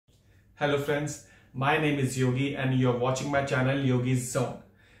Hello friends, my name is Yogi and you are watching my channel Yogi's Zone.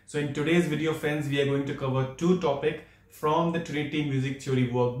 So in today's video friends, we are going to cover two topics from the Trinity Music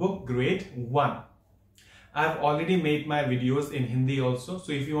Theory Workbook Grade 1. I have already made my videos in Hindi also,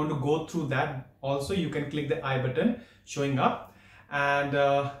 so if you want to go through that also, you can click the I button showing up. And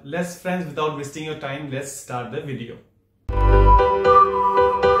let's friends, without wasting your time, let's start the video.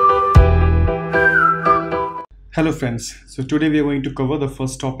 Hello friends, so today we are going to cover the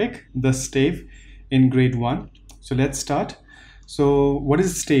first topic, the stave in grade 1. So let's start. So what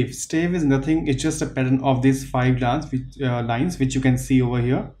is stave? Stave is nothing, it's just a pattern of these 5 lines which you can see over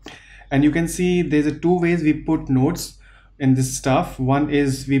here. And you can see there's two ways we put notes in this stuff. One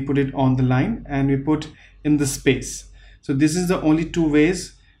is we put it on the line and we put in the space. So this is the only two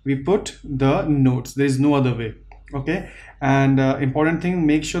ways we put the notes. There is no other way. Okay, and important thing,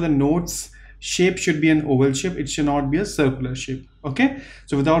 make sure the notes shape should be an oval shape, it should not be a circular shape. Okay,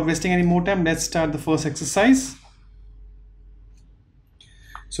 so without wasting any more time, let's start the first exercise.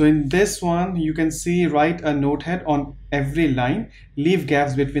 So in this one, you can see write a note head on every line, leave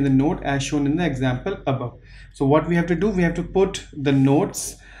gaps between the note as shown in the example above. So what we have to do, we have to put the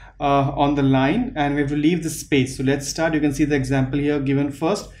notes on the line and we have to leave the space. So let's start. You can see the example here given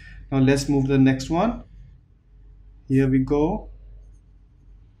first. Now let's move to the next one. Here we go.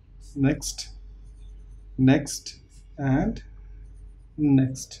 Next, and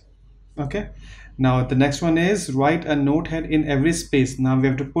next. Okay, now the next one is write a note head in every space. Now we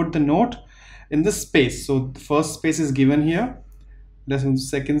have to put the note in the space. So the first space is given here. Let's move to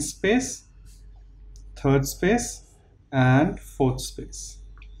second space, third space, and fourth space.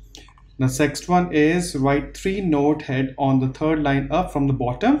 Now next one is write 3 note head on the third line up from the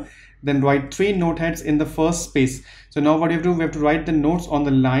bottom, then write 3 note heads in the first space. So now what you have to do, we have to write the notes on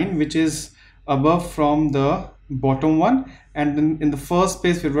the line which is above from the bottom one, and then in the first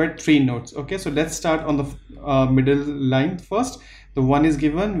space we write 3 notes. Okay, so let's start on the middle line first. The one is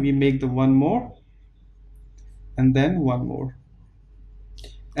given, we make the one more and then one more,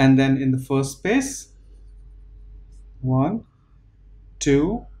 and then in the first space 1,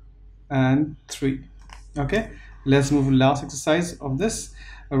 2 and 3. Okay, let's move to the last exercise of this.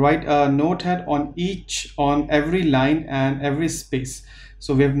 Write a note head on every line and every space.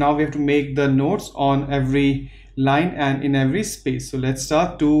 So we have to make the notes on every line and in every space. So let's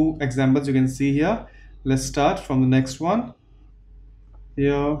start. 2 examples you can see here. Let's start from the next one.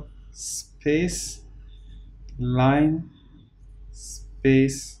 Here, space, line,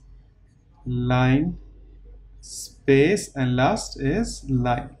 space, line, space, and last is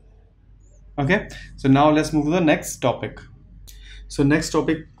line. Okay, so now let's move to the next topic. So next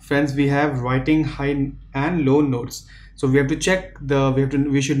topic friends, we have writing high and low notes. So we have to check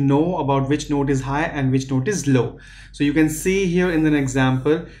we should know about which note is high and which note is low. So you can see here in an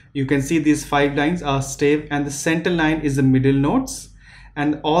example, you can see these 5 lines are stave and the center line is the middle notes,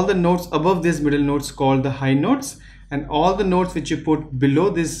 and all the notes above these middle notes called the high notes, and all the notes which you put below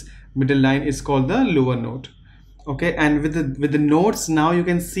this middle line is called the lower note. Okay, and with the notes, now you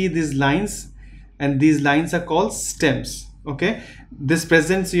can see these lines, and these lines are called stems. Okay, this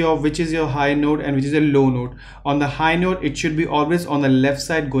presents which is your high note and which is a low note. On the high note, it should be always on the left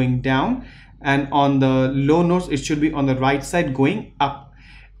side going down, and on the low notes it should be on the right side going up.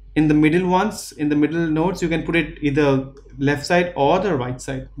 In the middle notes, you can put it either left side or the right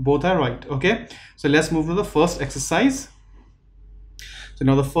side, both are right. Okay, so let's move to the first exercise. So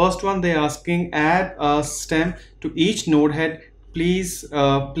now the first one, they're asking add a stem to each note head. Please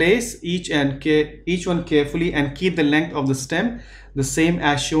place each one carefully and keep the length of the stem the same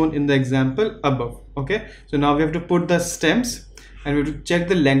as shown in the example above. Okay, so now we have to put the stems and we have to check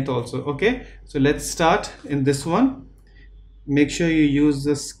the length also. Okay, so let's start in this one. Make sure you use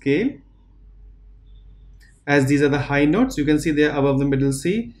the scale, as these are the high notes. You can see they are above the middle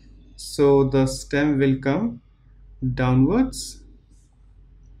C, so the stem will come downwards.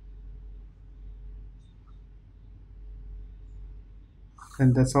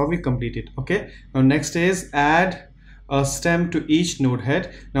 And that's how we complete it. Okay, now next is add a stem to each note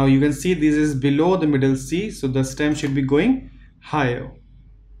head. Now you can see this is below the middle C, so the stem should be going higher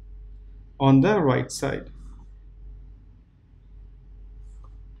on the right side.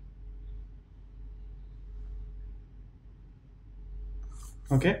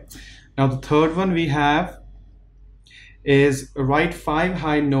 Okay, now the third one we have is write 5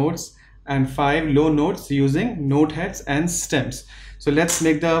 high notes and 5 low notes using note heads and stems. So let's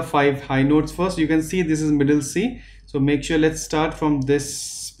make the 5 high notes first. You can see this is middle C, so make sure, let's start from this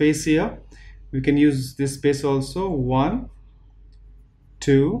space here. We can use this space also. 1,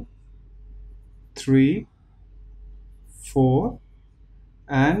 2, 3, 4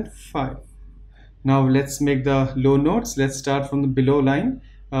 and 5. Now let's make the low notes. Let's start from the below line,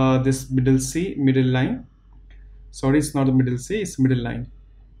 this middle C, middle line. Sorry, it's not the middle C, it's middle line.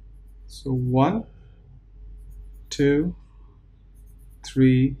 So 1, 2,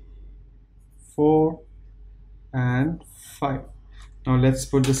 3, 4, and 5. Now let's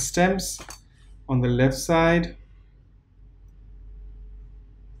put the stems on the left side.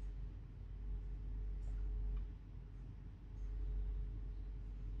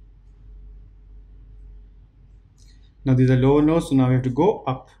 Now these are lower notes, so now we have to go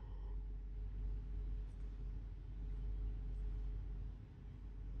up.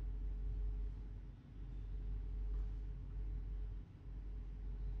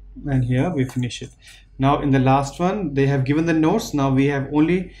 And here we finish it. Now in the last one they have given the notes. Now we have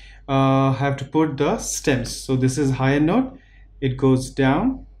only have to put the stems. So this is higher note, it goes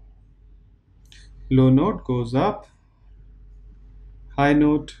down, low note goes up, high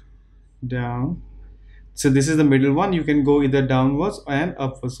note down. So this is the middle one. You can go either downwards and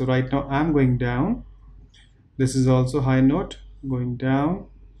upwards. So right now I'm going down. This is also high note going down,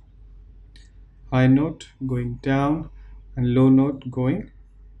 high note going down, and low note going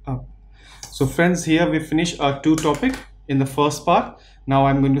up. So friends, here we finish our 2 topic in the first part. Now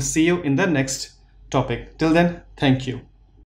I'm going to see you in the next topic. Till then, thank you.